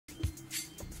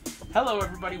Hello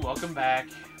everybody, welcome back.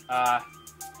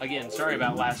 Again, sorry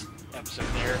about last episode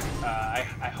there.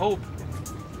 I hope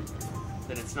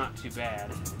that it's not too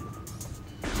bad.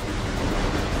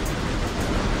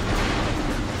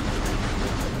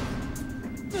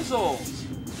 Missiles!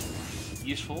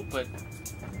 Useful, but...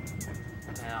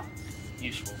 well,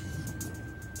 useful.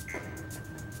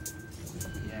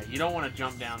 Yeah, you don't want to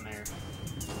jump down there.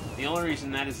 The only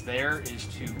reason that is there is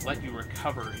to let you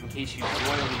recover in case you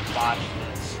royally botch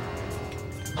this.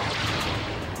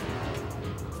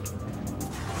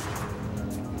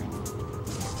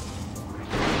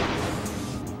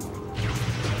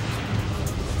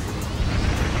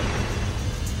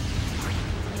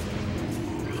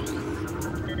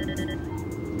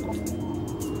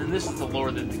 And this is the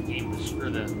lore that the game was, or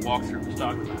the walkthrough was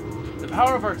talking about. The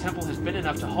power of our temple has been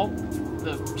enough to halt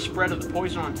the spread of the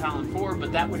poison on Talon 4,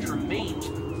 but that which remains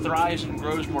thrives and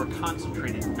grows more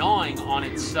concentrated, gnawing on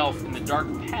itself in the dark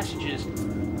passages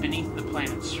beneath the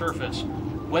planet's surface.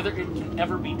 Whether it can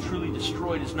ever be truly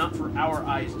destroyed is not for our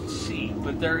eyes to see,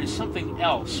 but there is something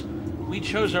else. We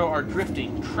Chozo are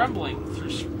drifting, tumbling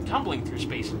through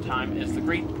space and time as the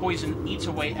great poison eats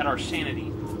away at our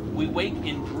sanity. We wake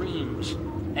in dreams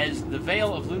as the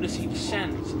veil of lunacy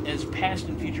descends, as past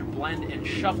and future blend and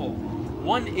shuffle.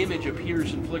 One image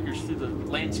appears and flickers through the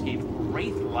landscape,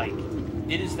 wraith-like.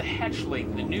 It is the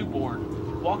hatchling, the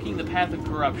newborn, walking the path of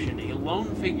corruption, a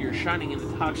lone figure shining in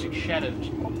the toxic shadows.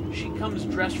 She comes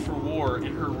dressed for war,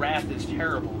 and her wrath is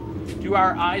terrible. Do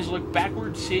our eyes look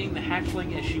backward, seeing the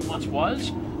hatchling as she once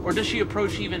was? Or does she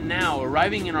approach even now,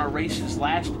 arriving in our race's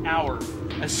last hour?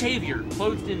 A savior,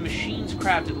 clothed in machines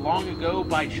crafted long ago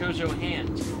by Chozo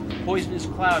hands. Poisonous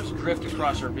clouds drift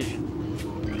across our vision.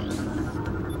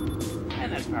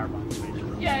 And that's Powerbomb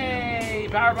expansion. Yay!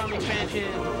 Powerbomb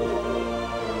expansion!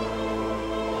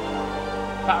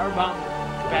 Powerbomb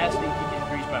capacity can be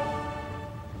increased by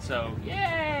 1. So,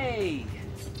 yay!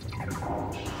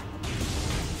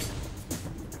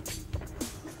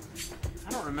 I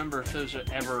don't remember if those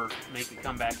ever make a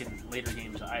comeback in later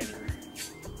games either.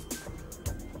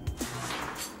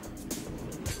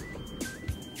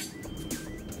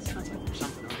 Sounds like there's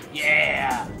something over there.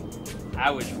 Yeah! I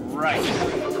was right.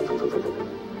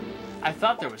 I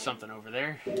thought there was something over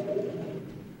there.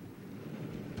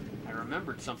 I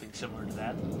remembered something similar to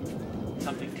that.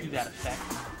 Something to that effect.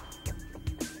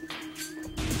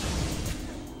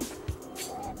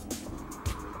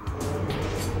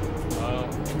 Whoa.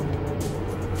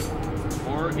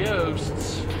 More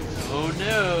ghosts. Oh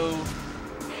no.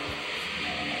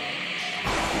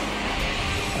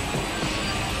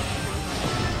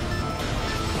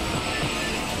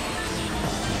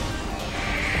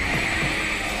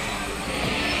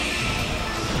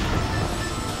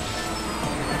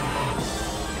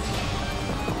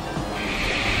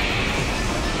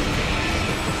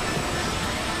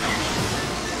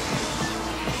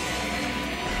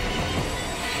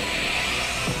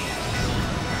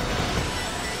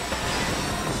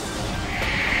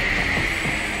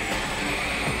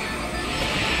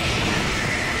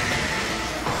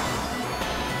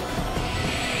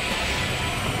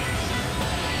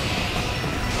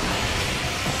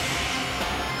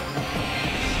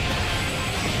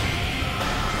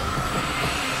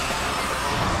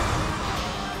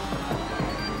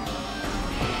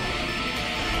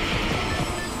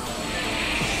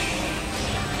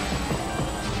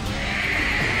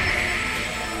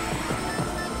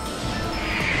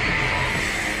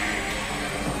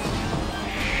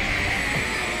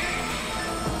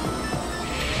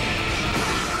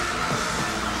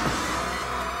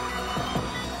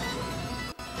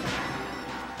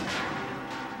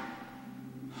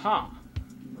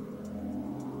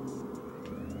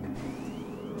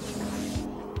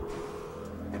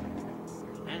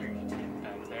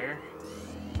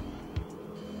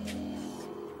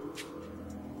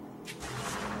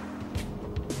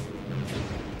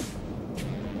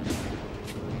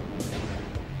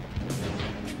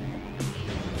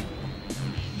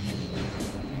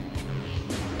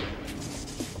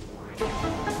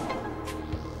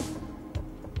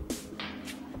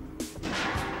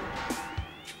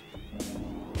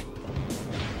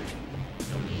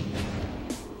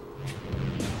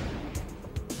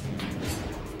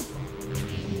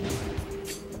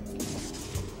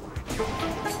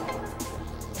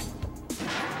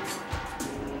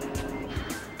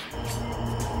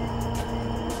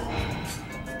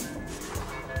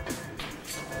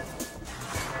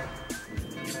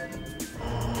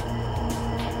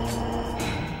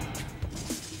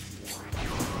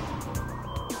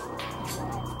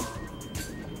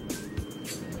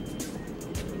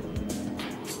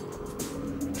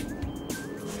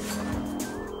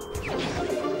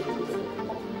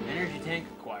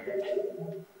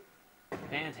 fired.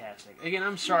 Fantastic. Again,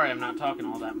 I'm sorry I'm not talking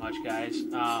all that much, guys.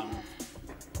 I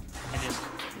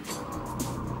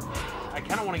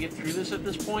kind of want to get through this at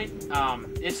this point.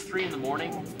 It's 3 in the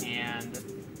morning, and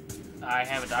I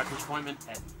have a doctor's appointment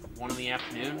at 1 in the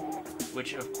afternoon,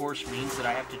 which of course means that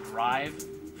I have to drive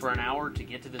for an hour to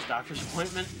get to this doctor's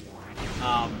appointment.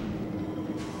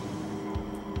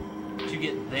 To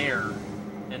get there,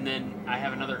 and then I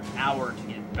have another hour to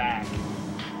get back.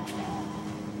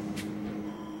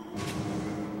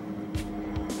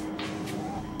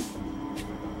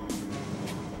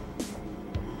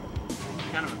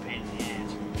 Kind of a pain in the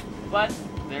ass, but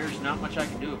there's not much I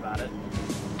can do about it.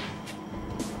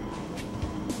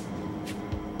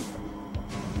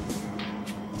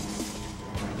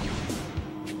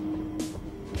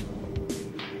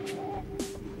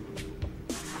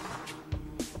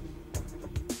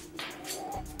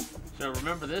 So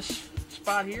remember this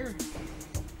spot here?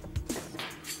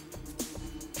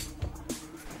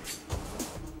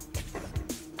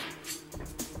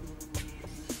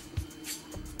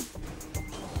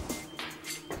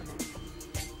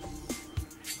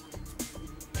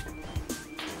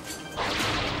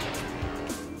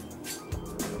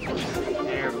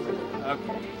 There we go.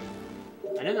 Okay.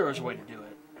 I knew there was a way to do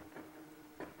it.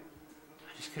 I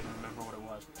just couldn't remember what it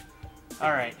was.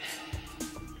 Alright.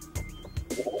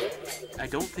 I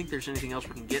don't think there's anything else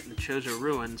we can get in the Chozo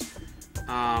Ruins.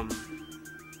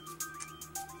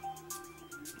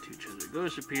 Two Chozo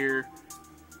Ghosts appear.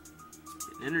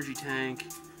 Get an energy tank.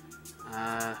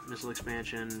 Missile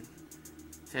expansion.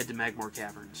 Head to Magmore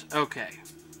Caverns. Okay.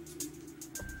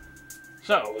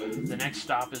 So, the next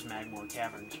stop is Magmore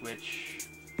Caverns, which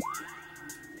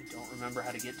I don't remember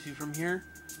how to get to from here.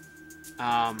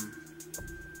 I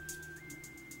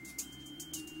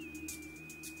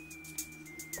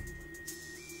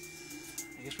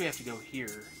guess we have to go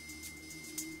here.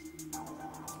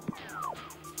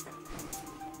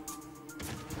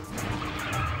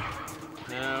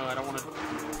 No, I don't want to deal with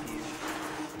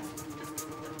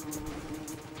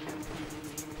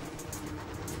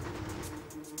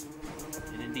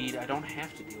you. And indeed, I don't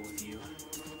have to deal with you.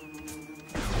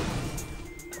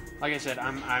 Like I said,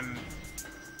 I'm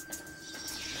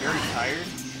very tired,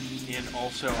 and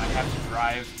also I have to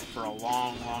drive for a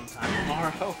long, long time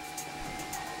tomorrow.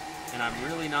 And I'm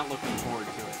really not looking forward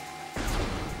to it.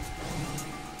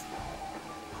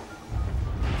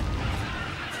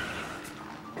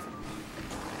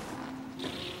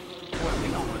 Boy,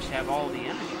 we almost have all the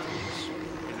enemies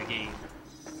in the game.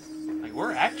 Like,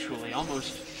 we're actually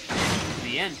almost to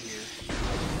the end here.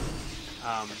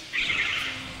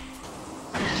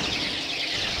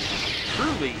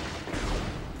 Truly,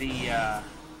 the,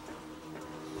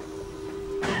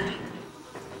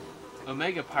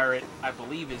 Omega Pirate, I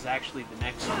believe, is actually the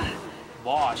next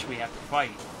boss we have to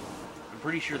fight. I'm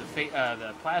pretty sure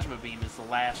the Plasma Beam is the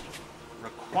last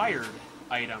required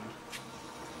item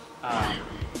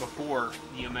before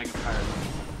the Omega Pirate.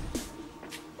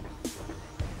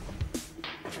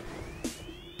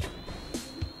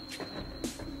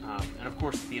 And of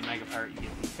course, the Omega Pirate, you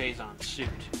get the Phazon suit.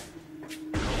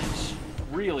 It's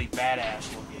really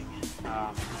badass looking.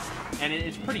 And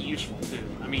it's pretty useful, too.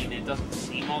 I mean, it doesn't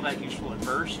seem all that useful at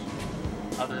first,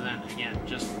 other than, again,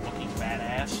 just looking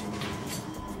badass.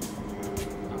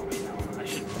 Oh, wait, no. I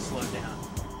shouldn't have slowed down.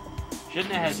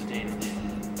 Shouldn't have hesitated.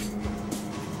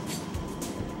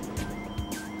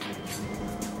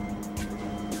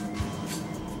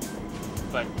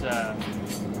 But,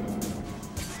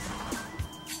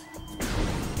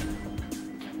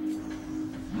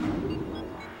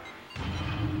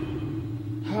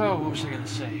 oh, what was I going to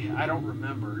say? I don't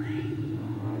remember.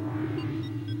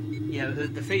 Yeah,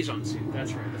 the Phazon suit,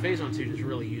 that's right. The Phazon suit is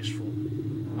really useful.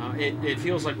 It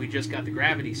feels like we just got the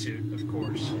gravity suit, of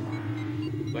course.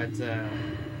 But,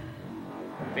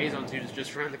 Phazon suit is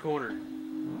just around the corner.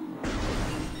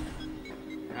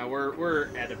 We're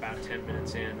at about 10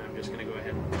 minutes in. I'm just going to go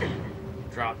ahead and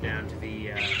drop down to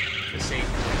the safe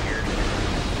point here.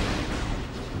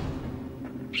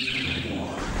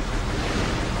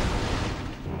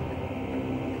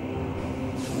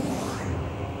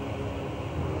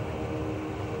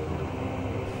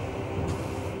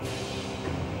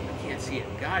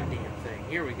 Goddamn thing.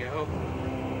 Here we go.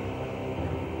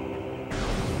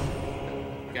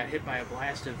 Got hit by a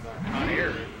blast of hot air,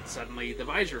 and suddenly the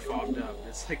visor fogged up.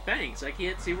 It's like, thanks, I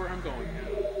can't see where I'm going now.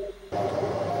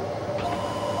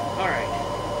 Alright.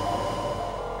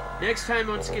 Next time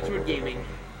on Schizoid Gaming,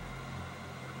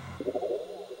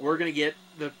 we're gonna get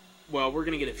we're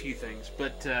gonna get a few things,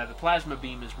 but the Plasma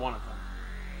Beam is one of them.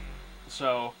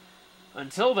 So,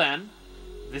 until then,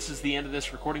 this is the end of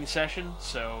this recording session.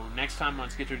 So next time on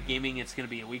Skittered Gaming, it's going to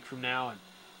be a week from now. And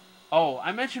oh,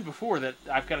 I mentioned before that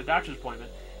I've got a doctor's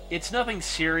appointment. It's nothing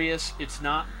serious. It's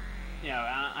not,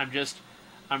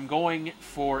 I'm going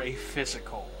for a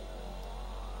physical.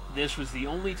 This was the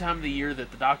only time of the year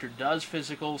that the doctor does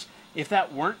physicals. If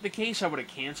that weren't the case, I would have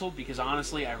canceled, because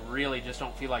honestly, I really just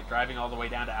don't feel like driving all the way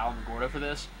down to Alamogordo for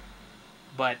this.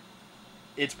 But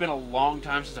it's been a long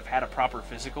time since I've had a proper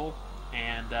physical,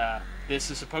 and this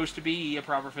is supposed to be a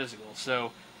proper physical.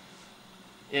 So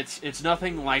it's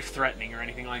nothing life-threatening or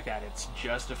anything like that. It's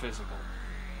just a physical.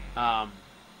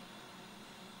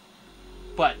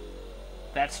 But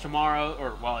that's tomorrow,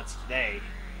 or, well, it's today.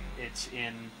 It's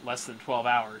in less than 12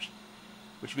 hours,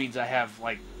 which means I have,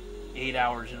 like, 8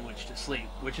 hours in which to sleep,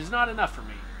 which is not enough for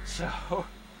me. So,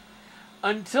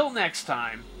 until next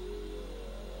time,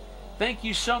 thank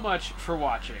you so much for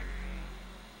watching,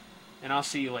 and I'll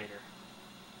see you later.